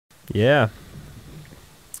Yeah.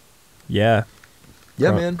 Yeah.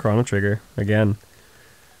 Yeah, man. Chrono Trigger again.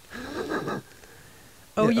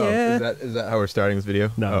 Oh yeah. Is that how we're starting this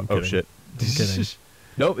video? No, I'm kidding. Shit. I'm kidding.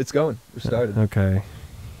 Nope, it's going. We're started. Okay.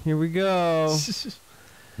 Here we go.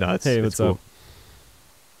 No, it's Hey, what's cool. up?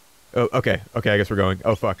 Oh, okay. Okay, I guess we're going.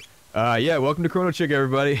 Oh, fuck. Yeah, welcome to Chrono Trigger,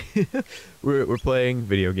 everybody. we're playing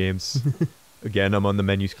video games. Again, I'm on the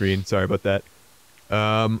menu screen. Sorry about that.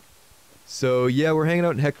 So, yeah, we're hanging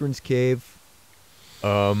out in Heckran's cave.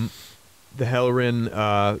 The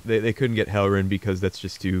Heckran, they couldn't get Heckran because that's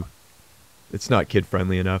just too... It's not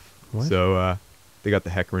kid-friendly enough. What? So, they got the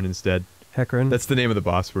Heckran instead. Heckran? That's the name of the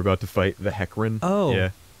boss. We're about to fight, the Heckran. Oh.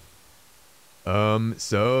 Yeah.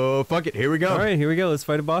 So, fuck it. Here we go. Alright, here we go. Let's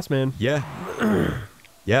fight a boss, man. Yeah.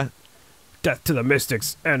 Yeah. Death to the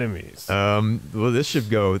Mystic's enemies. Well, this should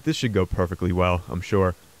go perfectly well, I'm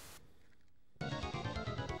sure.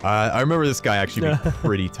 I remember this guy actually being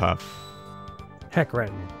pretty tough.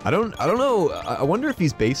 Heckran. I don't know. I wonder if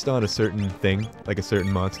he's based on a certain thing, like a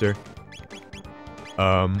certain monster.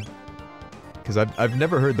 Because I've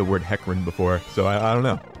never heard the word Heckran before, so I don't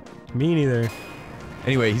know. Me neither.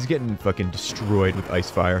 Anyway, he's getting fucking destroyed with ice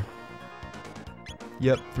fire.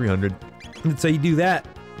 Yep, 300. That's how you do that.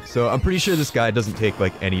 So I'm pretty sure this guy doesn't take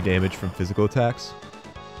like any damage from physical attacks.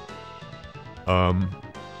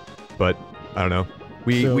 But I don't know.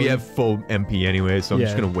 We have full MP anyway, so I'm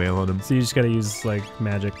just gonna wail on him. So you just gotta use like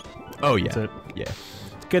magic. Oh yeah, That's it. yeah.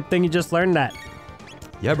 It's a good thing you just learned that.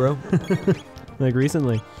 Yeah, bro. Like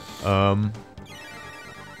recently. So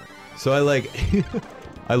I like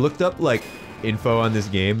I looked up like info on this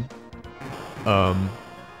game to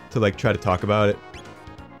like try to talk about it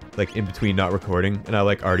like in between not recording, and I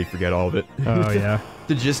like already forget all of it. Oh yeah.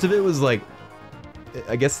 The gist of it was like,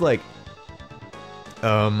 I guess like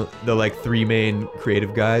the like 3 main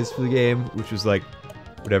creative guys for the game, which was like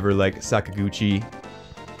whatever, like Sakaguchi,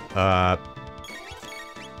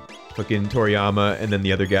 fucking Toriyama, and then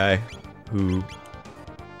the other guy who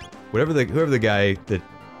whoever the guy that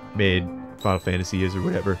made Final Fantasy is or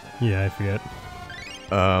whatever. Yeah, I forget.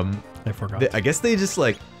 I forgot. I guess they just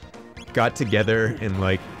like got together and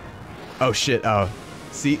like, oh shit, oh,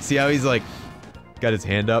 see how he's like got his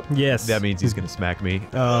hand up? Yes. That means he's gonna smack me.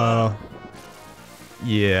 Oh.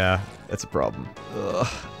 Yeah, that's a problem. Ugh.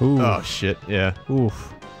 Ooh. Oh shit, yeah.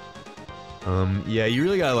 Oof. Yeah, you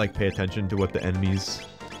really gotta like pay attention to what the enemies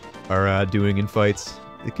are doing in fights.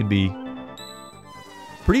 It can be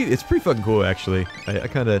it's pretty fucking cool actually. I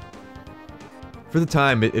kind of, for the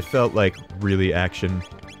time, it felt like really action,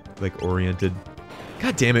 like oriented.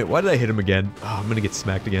 God damn it! Why did I hit him again? Oh, I'm gonna get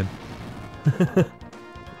smacked again.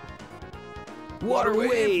 Water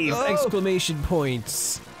wave! Oh! Exclamation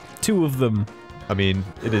points. 2 of them. I mean,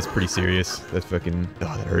 it is pretty serious. That's fucking...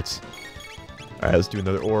 Oh, that hurts. Alright, let's do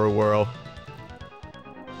another aura whirl.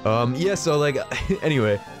 Yeah, so, like,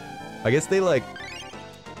 anyway. I guess they, like,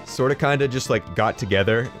 sort of kind of just, like, got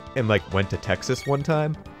together and, like, went to Texas one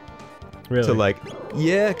time. Really? To, like...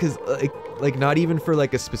 Yeah, because, like, not even for,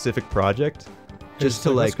 like, a specific project. Just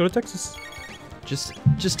to, like... Let's go to Texas.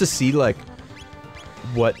 Just to see, like,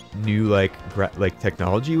 what new, like,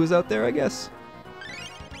 technology was out there, I guess.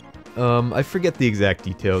 I forget the exact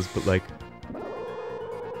details, but like,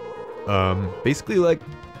 basically like,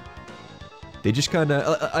 they just kind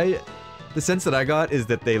of, the sense that I got is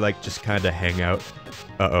that they like just kind of hang out.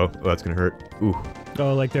 Uh-oh, well, that's gonna hurt. Ooh.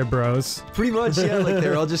 Oh, like they're bros? Pretty much, yeah, like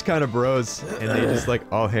they're all just kind of bros, and they just like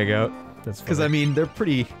all hang out. That's funny. Because I mean, they're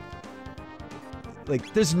pretty,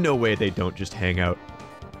 like, there's no way they don't just hang out.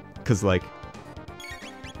 Because like,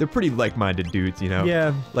 they're pretty like-minded dudes, you know?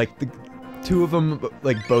 Yeah. Like, the 2 of them,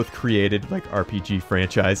 like, both created, like, RPG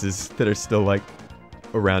franchises that are still, like,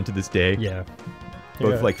 around to this day. Yeah.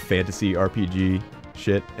 Both, Yeah. like, fantasy RPG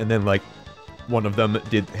shit. And then, like, one of them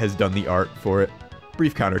has done the art for it.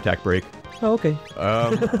 Brief counterattack break. Oh, okay.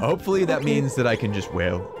 Hopefully that means that I can just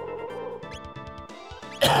wail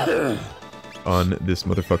on this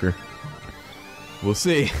motherfucker. We'll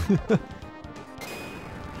see.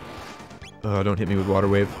 Don't hit me with water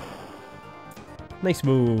wave. Nice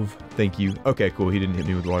move. Thank you. Okay, cool. He didn't hit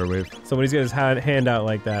me with water wave. So when he's got his hand out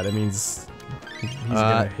like that, it means he's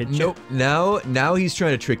gonna hit you? Nope. Now he's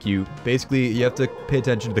trying to trick you. Basically, you have to pay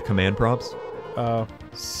attention to the command prompts. Oh.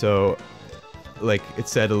 So, like it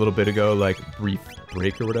said a little bit ago, like brief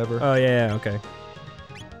break or whatever. Oh, yeah, okay.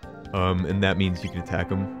 And that means you can attack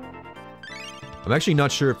him. I'm actually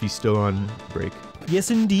not sure if he's still on break.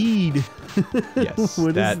 Yes, indeed. Yes. What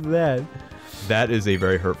is that? That is a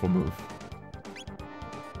very hurtful move.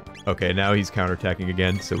 Okay, now he's counterattacking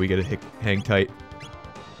again, so we gotta hang tight.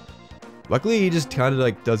 Luckily, he just kind of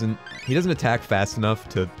like doesn't attack fast enough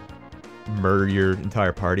to murder your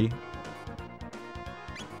entire party.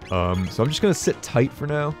 So I'm just gonna sit tight for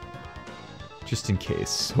now. Just in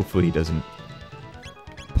case. Hopefully he doesn't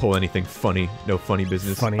pull anything funny. No funny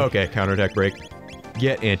business. Funny. Okay, counterattack break.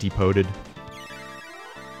 Get anti-poted.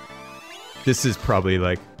 This is probably,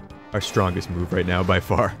 like, our strongest move right now by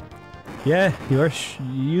far. Yeah, you are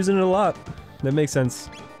using it a lot. That makes sense.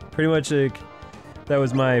 Pretty much, like, that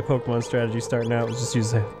was my Pokemon strategy starting out, was just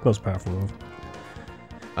use the most powerful move.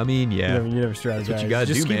 I mean, yeah. You never strategize. That's what you gotta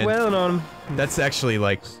just do, keep man. wailing on them. That's actually,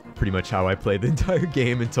 like, pretty much how I played the entire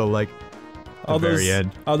game until, like, the very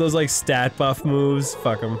end. All those, like, stat buff moves,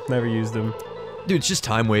 fuck them. Never used them. Dude, it's just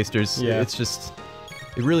time wasters. Yeah. It's just...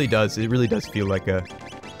 It really does feel like a...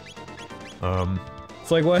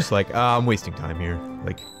 It's like, what? Just like, I'm wasting time here.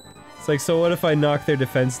 Like... It's like, so what if I knock their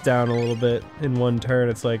defense down a little bit in one turn?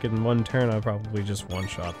 It's like, in one turn, I'll probably just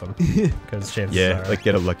one-shot them. Because chances are... like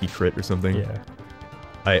get a lucky crit or something. Yeah.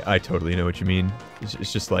 I totally know what you mean.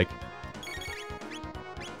 It's just like...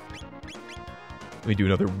 Let me do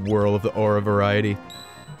another whirl of the aura variety.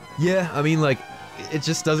 Yeah, I mean, like, it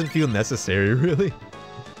just doesn't feel necessary, really.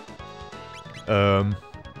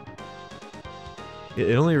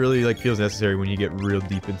 It only really, like, feels necessary when you get real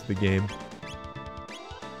deep into the game.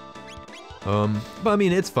 But I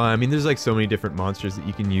mean, it's fine. I mean, there's, like, so many different monsters that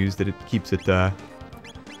you can use that it keeps it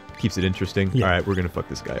interesting. Yeah. Alright, we're gonna fuck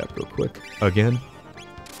this guy up real quick. Again.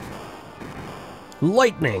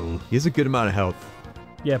 Lightning! He has a good amount of health.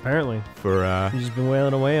 Yeah, apparently. For, You've just been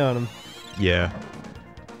wailing away on him. yeah.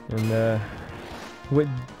 And, what,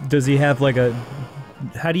 does he have, like, a...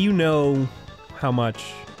 How do you know how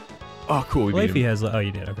much Oh, cool, we life beat he him. has? Oh,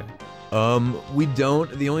 you did, okay. We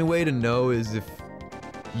don't. The only way to know is if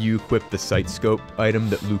you equip the sight scope item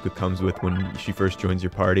that Luca comes with when she first joins your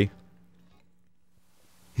party.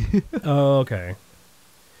 Oh, okay.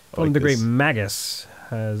 I One of like the great this. Magus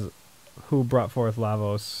has... Who brought forth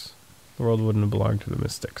Lavos. The world wouldn't have belonged to the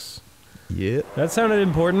Mystics. Yeah. That sounded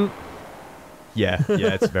important. Yeah,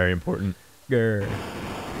 it's very important. Grr.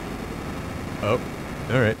 Oh,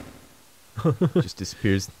 alright. Just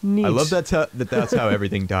disappears. Neat. I love that's how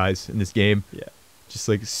everything dies in this game. Yeah. Just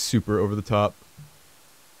like super over the top.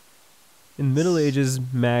 In Middle Ages,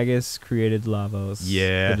 Magus created Lavos,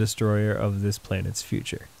 Yeah. the destroyer of this planet's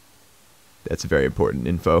future. That's very important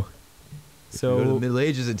info. If we go to the So, Middle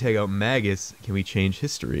Ages and take out Magus, can we change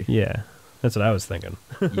history? yeah, that's what I was thinking.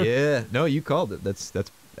 Yeah. No, you called it. That's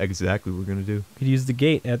exactly what we're gonna do. Could use the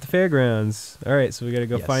gate at the fairgrounds. All right, so we gotta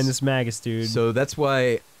go Yes. find this Magus dude. So that's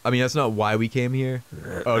why, I mean, that's not why we came here.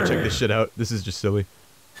 Oh, check this shit out. This is just silly.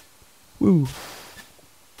 Woo.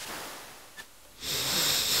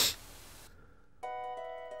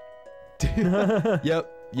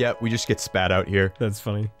 Yep, we just get spat out here. That's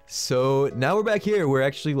funny. So now we're back here. We're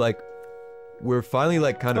actually like, we're finally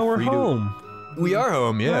like kind of Oh, we're free home. to... We are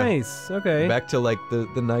home, yeah. Nice. Okay. Back to like the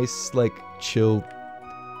nice, like, chill,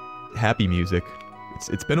 happy music.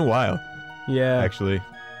 It's been a while, Yeah. actually.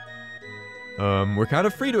 We're kind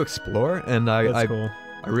of free to explore, and That's I cool.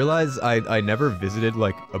 realized I never visited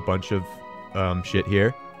like a bunch of shit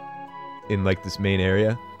in like this main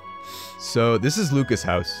area. So this is Luca's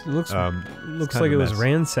house. It looks kind like of it a was mess.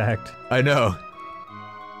 ransacked. I know.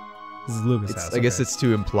 This is Lucas' house. I guess okay. it's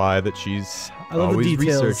to imply that she's I love always the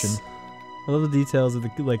details. researching. I love the details of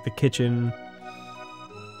the kitchen.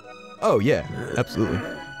 Oh yeah, absolutely.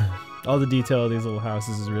 All the detail of these little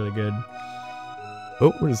houses is really good.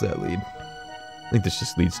 Oh, where does that lead? I think this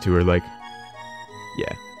just leads to her, like...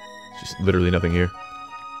 Yeah. It's just literally nothing here.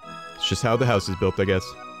 It's just how the house is built, I guess.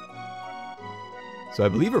 So I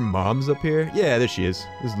believe her mom's up here. Yeah, there she is.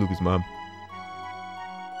 This is Luca's mom.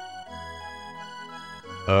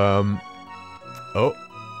 Oh.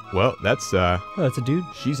 Well, that's, Oh, that's a dude.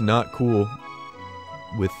 she's not cool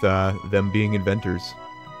with, them being inventors.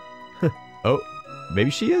 Oh, maybe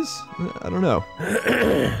she is? I don't know.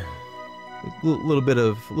 A little bit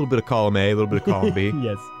of column A, a little bit of column B.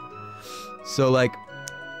 Yes. So, like,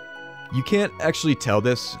 you can't actually tell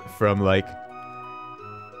this from, like,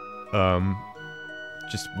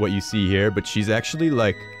 just what you see here, but she's actually,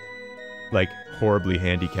 like horribly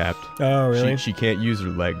handicapped. Oh, really? She can't use her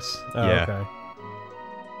legs. Oh, yeah. okay.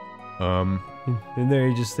 And there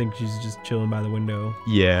you just think she's just chilling by the window.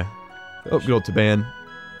 Yeah. Oh, good old Taban.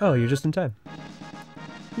 Oh, you're just in time.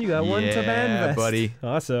 You got one Yeah, Taban vest. buddy.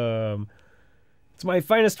 Awesome. It's my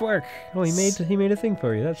finest work. Oh, he made a thing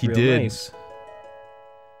for you. That's He real did. nice.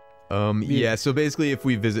 Yeah, so basically if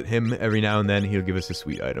we visit him every now and then, he'll give us a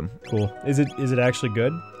sweet item. Cool. Is it actually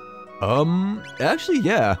good? Actually,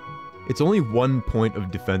 yeah. It's only 1 point of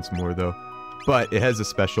defense more, though. But it has a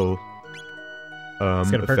special, It's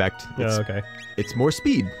got a perk. effect. Oh, okay. It's more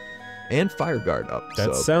speed. and Fire Guard up.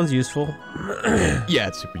 That so. sounds useful. Yeah,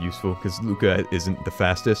 it's super useful because Luca isn't the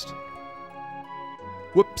fastest.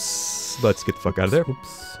 Whoops. Let's get the fuck out of there.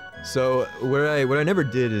 Whoops. So what I never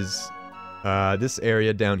did is this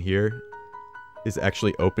area down here is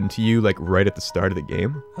actually open to you like right at the start of the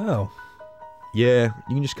game. Oh. Yeah,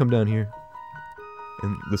 you can just come down here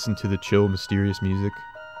and listen to the chill, mysterious music.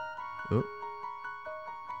 Oh.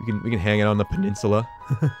 We can hang out on the peninsula.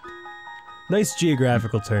 Nice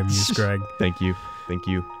geographical term use, Greg. Thank you. Thank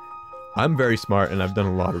you. I'm very smart and I've done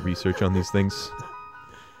a lot of research on these things.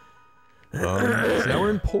 So now we're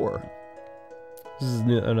in Poor. This is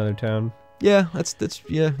another town. Yeah, that's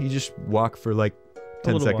yeah, you just walk for like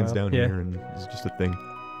 10 seconds while, down yeah. here and it's just a thing.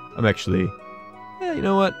 I'm actually yeah, you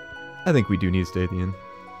know what? I think we do need to stay at the inn.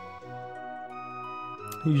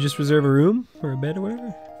 You just reserve a room or a bed or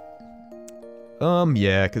whatever?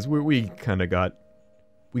 Yeah, because we kind of got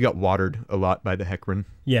watered a lot by the Heckran.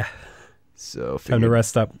 Yeah. So Time to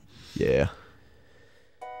rest up. Yeah.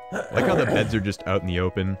 Like how the beds are just out in the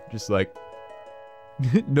open, just like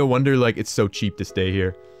no wonder like it's so cheap to stay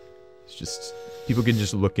here. It's just people can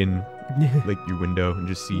just look in like your window and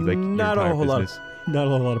just see like not your a entire whole business. not a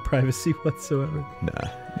whole lot of privacy whatsoever.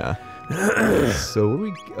 Nah. So what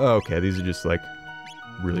we oh, okay, these are just like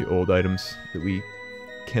really old items that we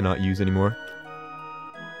cannot use anymore.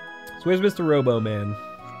 So where's Mr. Robo Man?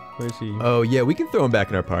 Where's he? Oh yeah, we can throw him back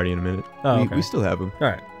in our party in a minute. Oh, we still have him. All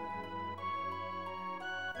right.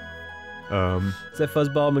 Is that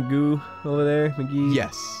Fuzzball Magoo over there? McGee?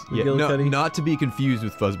 Yes. Yeah. No, McGillicuddy? not to be confused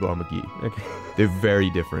with Fuzzball McGee. Okay. They're very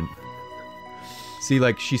different. See,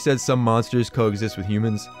 like she said, some monsters coexist with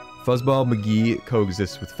humans. Fuzzball McGee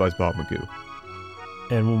coexists with Fuzzball Magoo.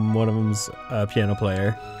 And one of them's a piano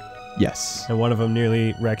player. Yes. And one of them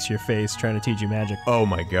nearly wrecks your face trying to teach you magic. Oh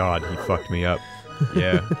my god, he fucked me up.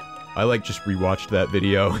 Yeah. I like just rewatched that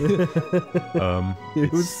video.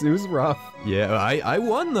 It was rough. Yeah, I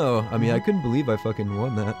won though. I mean, I couldn't believe I fucking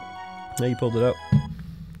won that. Now you pulled it up.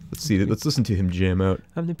 Let's see. Let's listen to him jam out.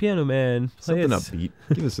 I'm the piano man. Play Something it.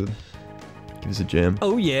 upbeat. Give us a jam.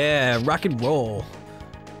 Oh yeah, rock and roll.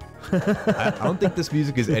 I don't think this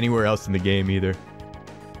music is anywhere else in the game either.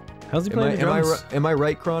 How's he playing the drums? Am I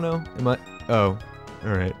right, Chrono? Am I? Oh,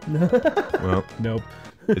 all right. Well, Nope.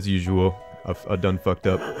 as usual, I've done fucked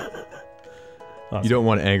up. Awesome. You don't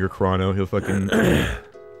want to anger Chrono. He'll fucking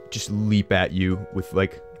just leap at you with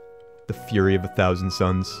like the fury of 1,000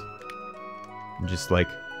 suns. And just like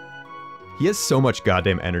he has so much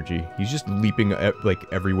goddamn energy. He's just leaping like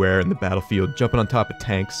everywhere in the battlefield, jumping on top of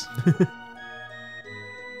tanks.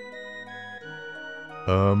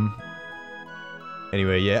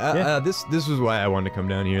 Anyway, yeah, this was why I wanted to come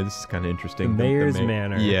down here. This is kind of interesting. The Mayor's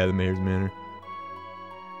Manor. Yeah, the Mayor's Manor.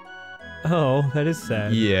 Oh, that is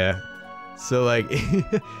sad. Yeah. So like,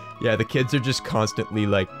 yeah, the kids are just constantly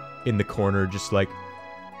like in the corner, just like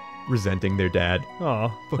resenting their dad. Oh,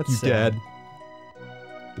 Fuck that's you, sad. Dad.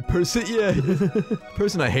 The person, yeah, the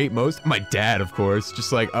person I hate most, my dad, of course.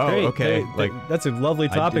 Just like, oh, Great, okay, great. like That's a lovely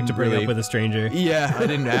topic to didn't bring really- up with a stranger. yeah, I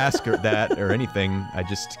didn't ask her that or anything. I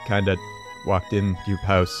just kind of walked into your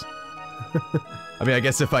house. I mean, I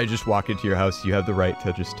guess if I just walk into your house, you have the right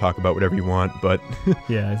to just talk about whatever you want, but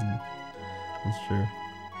Yeah, that's true.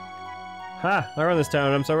 Ha! I run this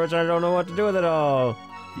town. I'm so rich I don't know what to do with it all.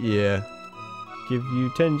 yeah. Give you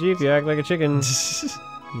 10G if you act like a chicken.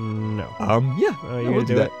 No. Yeah, Oh, I you're will gonna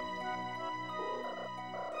do it?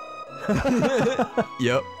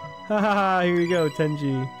 Yep. Ha ha ha! Here we go,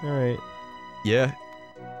 10G. All right. Yeah.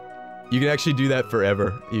 You can actually do that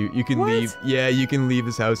forever. You can What? leave. Yeah, you can leave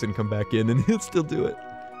his house and come back in, and he'll still do it.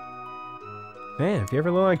 Man, if you're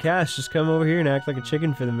ever low on cash, just come over here and act like a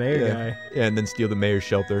chicken for the mayor Yeah. guy. Yeah, and then steal the mayor's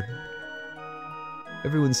shelter.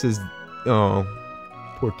 Everyone says, "Oh,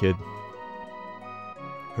 poor kid.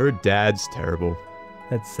 Her dad's terrible."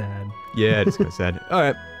 That's sad. Yeah, it's kind of sad. All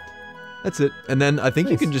right, that's it. And then I think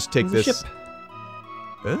you Nice. can just take There's a this. ship.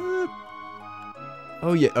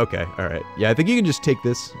 Oh yeah. Okay. All right. Yeah, I think you can just take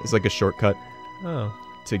this as like a shortcut Oh,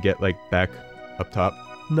 to get like back up top.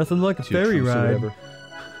 nothing like a To your ferry troops or ride. whatever.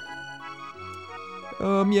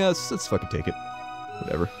 Yeah, let's fucking take it.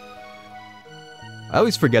 Whatever. I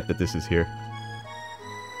always forget that this is here.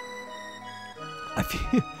 I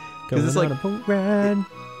feel, Going it's like- on a boat ride.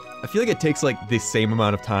 I feel like it takes like the same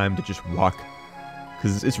amount of time to just walk,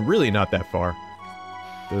 because it's really not that far.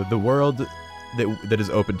 The world that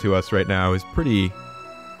is open to us right now is pretty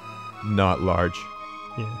not large.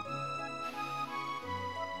 Yeah.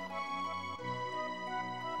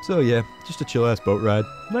 So yeah, just a chill ass boat ride.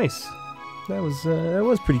 Nice. That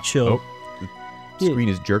was pretty chill. Oh. The screen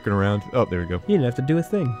is jerking around. Oh, there we go. You didn't have to do a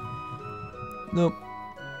thing. Nope.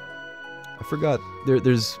 I forgot.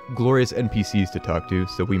 There's glorious NPCs to talk to,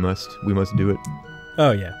 so we must do it.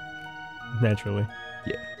 Oh yeah, naturally.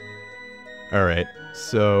 Yeah. All right.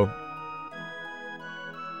 So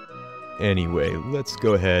anyway, let's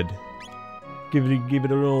go ahead. Give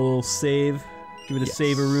it a little save. Give it a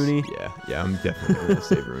save-a-rooney. Yeah, I'm definitely going to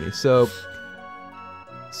save-a-rooney. So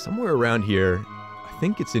somewhere around here, I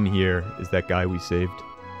think it's in here, is that guy we saved.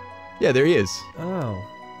 Yeah, there he is. Oh.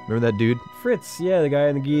 Remember that dude? Fritz, yeah, the guy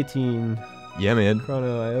in the guillotine. Yeah, man.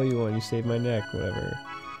 Chrono, I owe you one. You saved my neck. Whatever.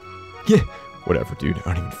 Yeah. Whatever, dude.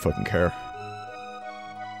 I don't even fucking care.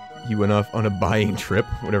 He went off on a buying trip,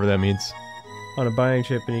 whatever that means. On a buying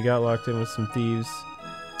trip, and he got locked in with some thieves.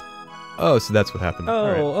 Oh, so that's what happened. Oh,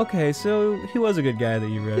 All right. Okay, so he was a good guy that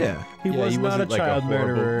you read. Yeah. He was not a wasn't, like, child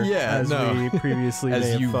murderer, as we previously as may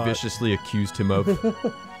have you thought. viciously accused him of.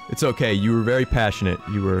 It's okay. You were very passionate.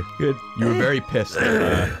 You were Good. You were very pissed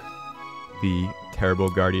at the terrible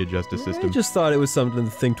Guardia justice I system. just thought it was something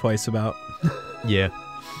to think twice about. Yeah,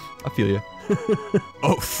 I feel you.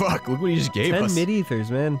 Oh fuck! Look what he just gave 10 us.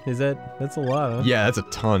 mid-ethers, man. That's a lot, huh? Yeah, that's a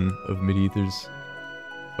ton of mid-ethers.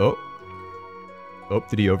 Oh,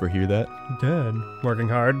 did he overhear that? Dad, working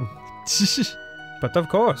hard. But of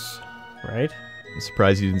course, right? I'm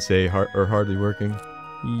surprised you didn't say hardly working.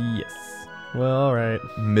 Yes. Well, alright.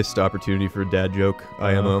 Missed opportunity for a dad joke.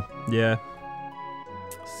 IMO. Yeah.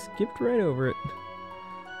 Skipped right over it.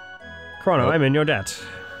 Chrono, I'm in your debt.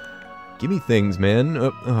 Give me things, man.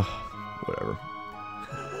 Whatever.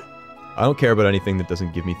 I don't care about anything that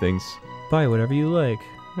doesn't give me things. Buy whatever you like.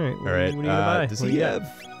 Alright, what are you gonna buy? Does What do he you got?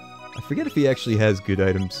 have... I forget if he actually has good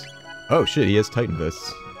items. Oh shit, he has Titan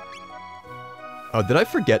Vests. Oh, did I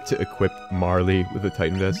forget to equip Marley with a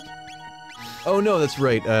Titan Vest? Oh no, that's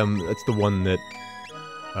right. That's the one that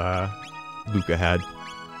Luca had.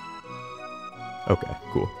 Okay,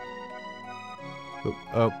 cool.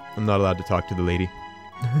 Oh, I'm not allowed to talk to the lady.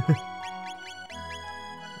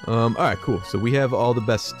 Alright, cool. So we have all the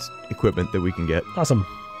best equipment that we can get. Awesome.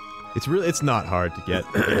 It's not hard to get.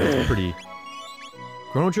 It's pretty...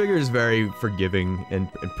 Chrono Trigger is very forgiving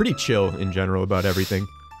and pretty chill in general about everything.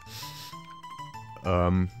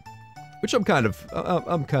 Which I'm kind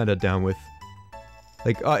of down with.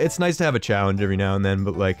 Like, it's nice to have a challenge every now and then,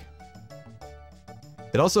 but like,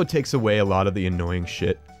 it also takes away a lot of the annoying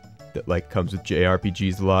shit that like comes with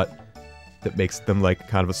JRPGs a lot, that makes them like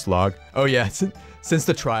kind of a slog. Oh yeah, since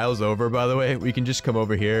the trial's over, by the way, we can just come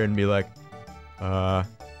over here and be like,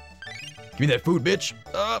 give me that food, bitch.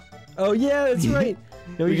 Oh yeah, that's right.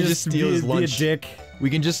 No, We can just steal his lunch. Be a dick. We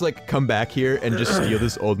can just like come back here and just steal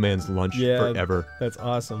this old man's lunch forever. That's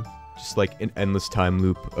awesome. Just like an endless time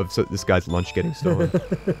loop of this guy's lunch getting stolen.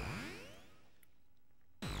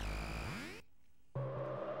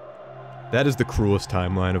 That is the cruelest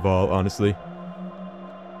timeline of all, honestly.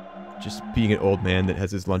 Just being an old man that has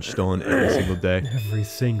his lunch stolen every single day. Every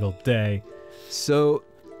single day. So,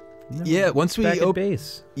 yeah, once we Back at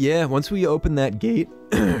base. Yeah, once we open that gate,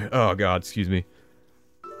 oh god, excuse me.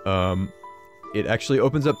 It actually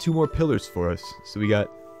opens up 2 more pillars for us. So we got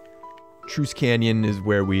Truce Canyon is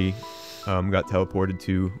where we got teleported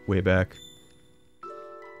to way back.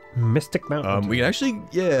 Mystic Mountain. We can actually,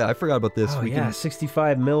 yeah, I forgot about this. Oh, we yeah, can,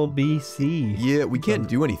 65 mil BC. yeah, we can't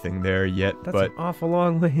do anything there yet, That's but an awful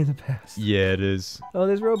long way in the past. yeah, it is. Oh,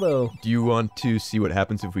 there's Robro. Do you want to see what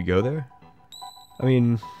happens if we go there? I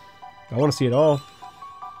mean, I want to see it all.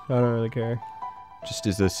 I don't really care. Just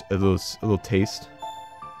as a little taste.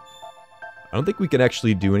 I don't think we can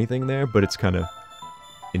actually do anything there, but it's kind of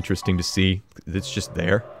interesting to see. It's just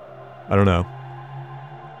there. I don't know.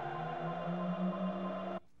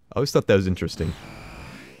 I always thought that was interesting.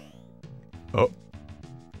 Oh.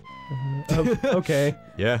 Okay.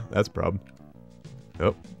 Yeah, that's a problem.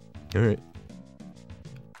 Oh. Alright.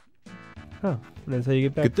 Oh, that's how you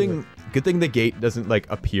get back to it. Good thing the gate doesn't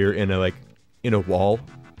like appear in a wall.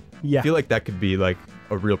 Yeah. I feel like that could be like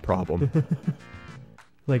a real problem.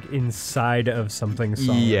 Like inside of something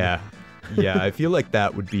solid. Yeah. Yeah, I feel like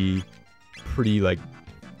that would be pretty like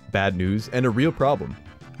bad news and a real problem.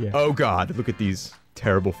 Yeah. Oh god, look at these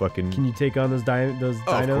terrible fucking... Can you take on those dinos?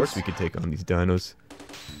 Oh, of course we can take on these dinos.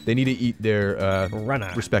 They need to eat their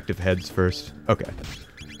Runner. respective heads first. Okay.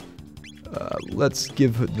 Let's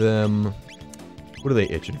give them... What are they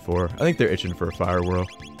itching for? I think they're itching for a fire whirl.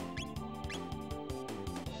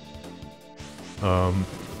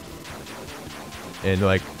 And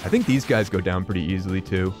like, I think these guys go down pretty easily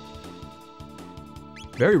too.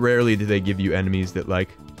 Very rarely do they give you enemies that like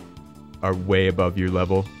are way above your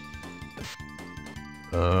level.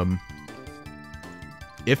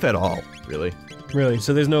 if at all, really. Really?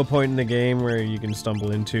 So there's no point in the game where you can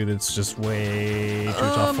stumble into that's just way too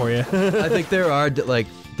tough for you? I think there are, like,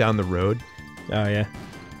 down the road. Oh, yeah.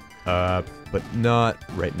 But not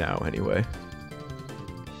right now, anyway.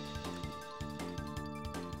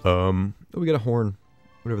 Oh, we got a horn.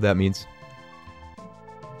 Whatever that means.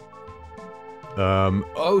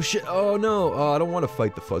 Oh shit, oh no. Oh, I don't want to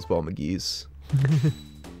fight the Fuzzball McGee's.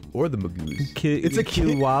 Or the Magoos. It's a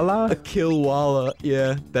Kilwala? A Kilwala,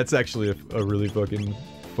 yeah. That's actually a really fucking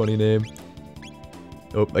funny name.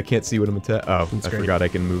 Oh, I can't see what I'm attacking. Oh, I forgot I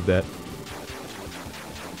can move that.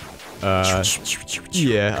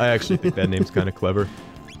 Yeah, I actually think that name's kind of clever.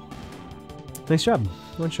 Nice job.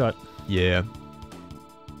 One shot. Yeah.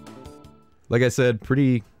 Like I said,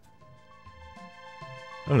 pretty...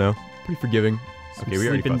 I don't know. Pretty forgiving. Okay, we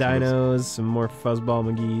already sleeping dinos, some more Fuzzball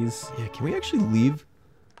McGee's. Yeah, can we actually leave?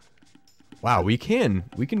 Wow, we can.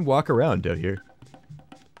 We can walk around out here.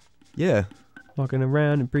 Yeah. Walking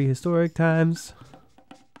around in prehistoric times.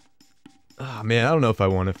 Oh man, I don't know if I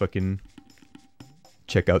want to fucking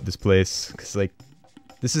check out this place. Because, like,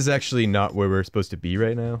 this is actually not where we're supposed to be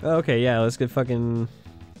right now. Okay, yeah, let's get fucking...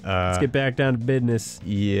 let's get back down to business.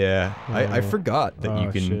 Yeah. I forgot that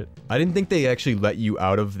you can... Shit. I didn't think they actually let you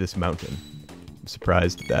out of this mountain. I'm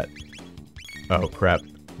surprised at that. Oh, crap.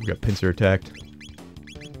 We got pincer attacked.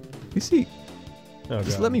 You see,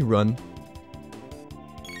 just let me run.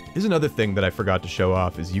 Here's another thing that I forgot to show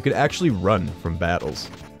off, is you could actually run from battles.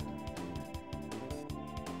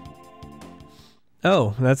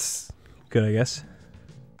 Oh, that's good, I guess.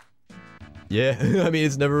 Yeah, I mean,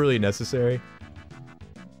 it's never really necessary.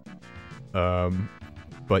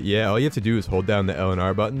 But yeah, all you have to do is hold down the L and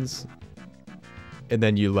R buttons. And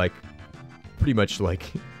then you, like, pretty much,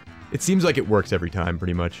 like... It seems like it works every time,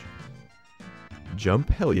 pretty much. Jump?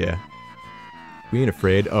 Hell yeah. We ain't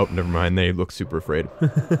afraid. Oh, never mind. They look super afraid.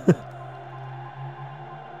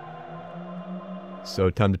 So,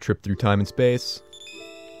 time to trip through time and space.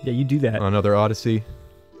 Yeah, you do that. On another Odyssey.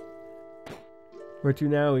 Where to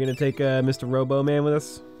now? We're gonna take Mr. Robo Man with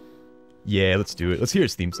us? Yeah, let's do it. Let's hear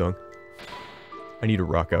his theme song. I need to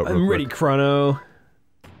rock out real quick. I'm ready, Chrono.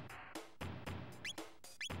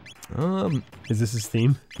 Is this his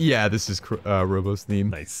theme? Yeah, this is Robo's theme.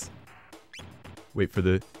 Nice. Wait for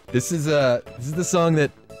the... This is the song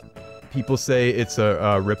that people say it's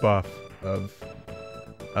a ripoff of...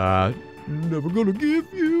 Never gonna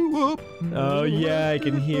give you up. Oh yeah, I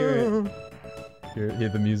can hear it. Hear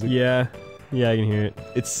the music? Yeah. Yeah, I can hear it.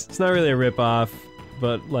 It's not really a ripoff,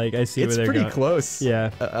 but like I see where they're going. It's pretty close.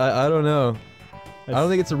 Yeah. I don't know. I don't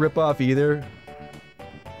think it's a ripoff either.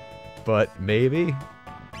 But maybe.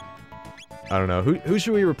 I don't know. Who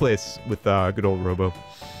should we replace with good old Robo?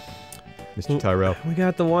 Mr. Tyrell. We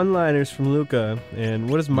got the one-liners from Luca, and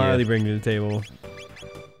what does Marley bring to the table?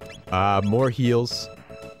 More heals.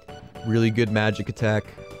 Really good magic attack.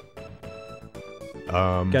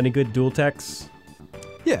 Got any good dual techs?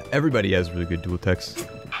 Yeah, everybody has really good dual techs.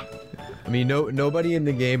 I mean, nobody in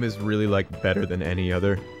the game is really, like, better than any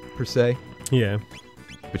other, per se. Yeah.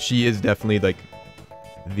 But she is definitely, like,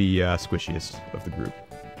 the squishiest of the group.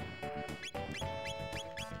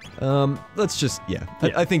 Let's just,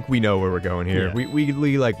 I think we know where we're going here. Yeah.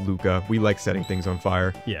 We like Luca. We like setting things on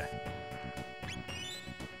fire. Yeah.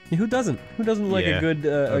 Who doesn't? Who doesn't like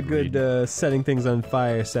a good setting things on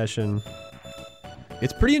fire session?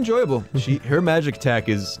 It's pretty enjoyable. Her magic attack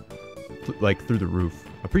is like through the roof.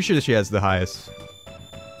 I'm pretty sure that she has the highest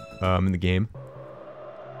in the game.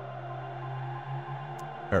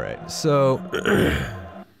 All right, so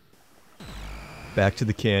back to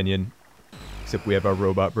the canyon. Except we have our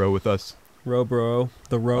robot bro with us. Robro,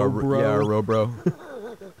 the Robro. Yeah, our Robro.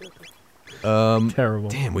 Terrible.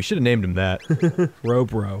 Damn, we should have named him that.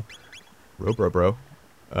 Robro. Robro, bro.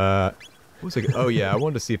 What was I? Oh yeah, I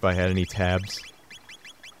wanted to see if I had any tabs.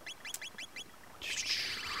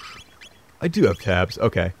 I do have tabs.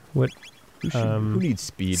 Okay. What? Who needs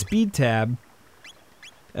speed? Speed tab.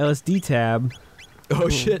 LSD tab. Oh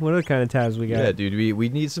shit. What other kind of tabs we got? Yeah, dude. We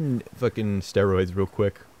need some fucking steroids real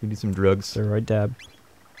quick. We need some drugs. Steroid tab.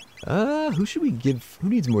 Who should we give? Who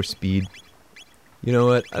needs more speed? You know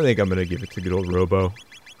what? I think I'm gonna give it to good old Robo.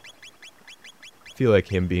 I feel like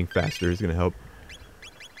him being faster is gonna help.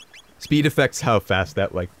 Speed affects how fast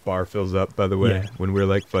that, like, bar fills up, by the way, when we're,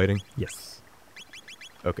 like, fighting. Yes.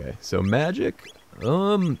 Okay, so magic.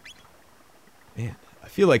 Man, I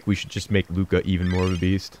feel like we should just make Luca even more of a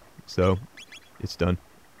beast. So, it's done.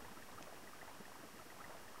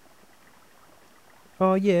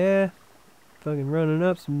 Oh yeah. Fucking running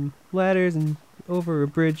up some ladders and over a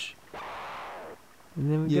bridge.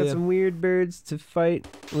 And then we got some weird birds to fight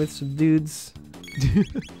with some dudes.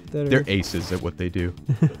 They're aces at what they do.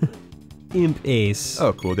 Imp ace.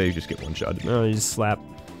 Oh, cool. They just get one shot. Oh, you just slap.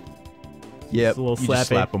 Yep, a little you just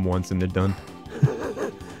slappy. slap them once and they're done.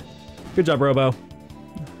 Good job, Robo.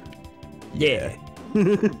 Yeah.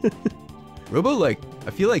 Robo, like,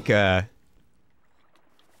 I feel like,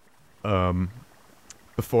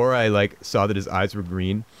 before I, like, saw that his eyes were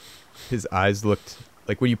green, his eyes looked,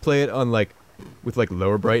 like, when you play it on, like, with, like,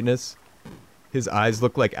 lower brightness, his eyes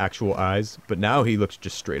look like actual eyes, but now he looks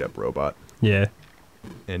just straight up robot. Yeah.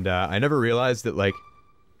 And, I never realized that, like,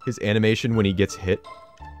 his animation when he gets hit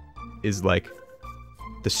is, like,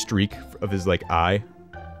 the streak of his, like, eye.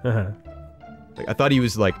 Uh-huh. Like, I thought he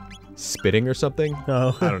was, like, spitting or something.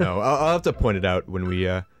 Oh. I don't know. I'll have to point it out when we,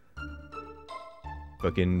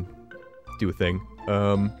 fucking do a thing.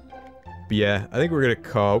 But yeah, I think we're gonna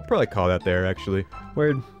probably call that there, actually.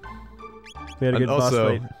 Word. We had a And good boss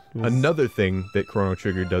also, fight. another thing that Chrono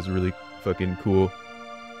Trigger does really fucking cool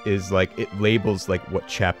is, like, it labels, like, what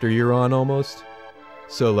chapter you're on, almost.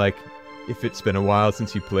 So, like, if it's been a while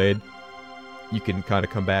since you played, you can kind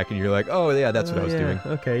of come back and you're like, oh, yeah, that's what I was doing.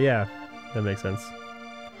 Okay, yeah. That makes sense.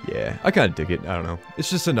 Yeah, I kind of dig it. I don't know. It's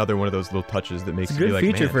just another one of those little touches that makes It's a you be good like,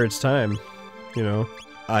 feature man. for its time, you know?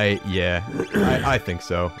 I think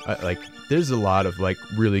so. Like, there's a lot of, like,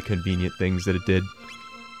 really convenient things that it did.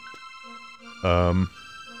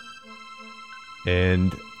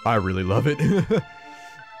 And I really love it.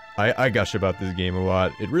 I gush about this game a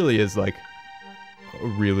lot. It really is, like,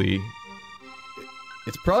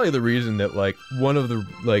 it's probably the reason that, like, one of the,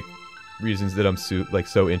 like, reasons that I'm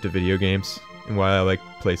so into video games and why I, like,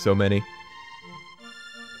 play so many.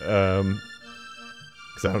 Because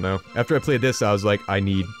I don't know. After I played this, I was like, I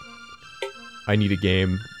need a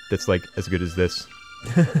game that's, like, as good as this.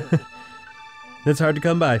 It's hard to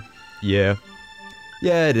come by. Yeah.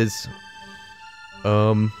 Yeah, it is.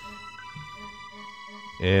 And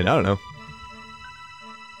I don't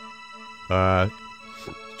know.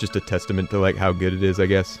 Just a testament to, like, how good it is, I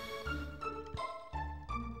guess.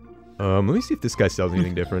 Let me see if this guy sells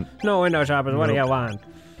anything different. No window shoppers, what do Nope. you want?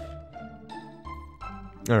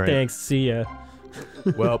 Alright. Thanks, see ya.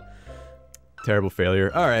 Well, terrible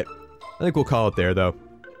failure. Alright. I think we'll call it there, though.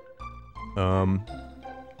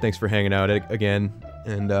 Thanks for hanging out again,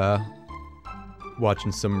 and,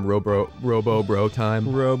 watching some Robo Bro time.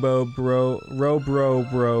 Robro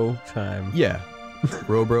bro time. Yeah.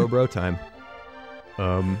 Robro Bro time.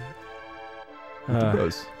 With the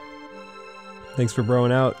bros. Thanks for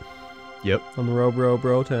broing out Yep. on the Robro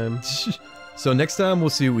bro time. So next time we'll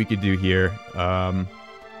see what we could do here.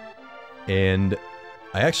 And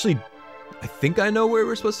I think I know where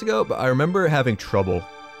we're supposed to go, but I remember having trouble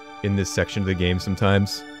in this section of the game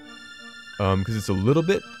sometimes. Because it's a little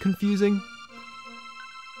bit confusing.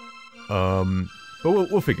 But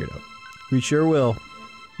we'll figure it out. We sure will.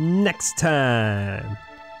 Next time.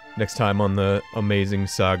 Next time on the amazing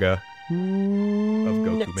saga of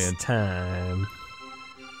Goku Next Man. time.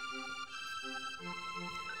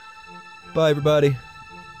 Bye, everybody.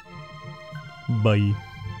 Bye.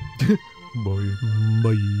 Bye.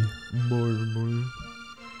 Bye. Bye.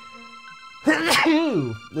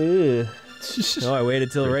 Ugh. No, I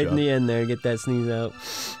waited till Great right in job. the end there to get that sneeze out.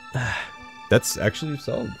 That's actually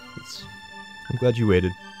solid. I'm glad you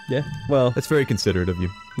waited. Yeah, well, That's very considerate of you.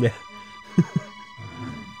 yeah.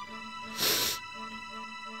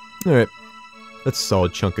 Alright. That's a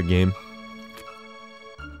solid chunk of game.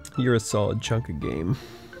 You're a solid chunk of game.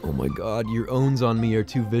 Oh my god, your owns on me are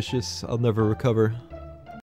too vicious. I'll never recover.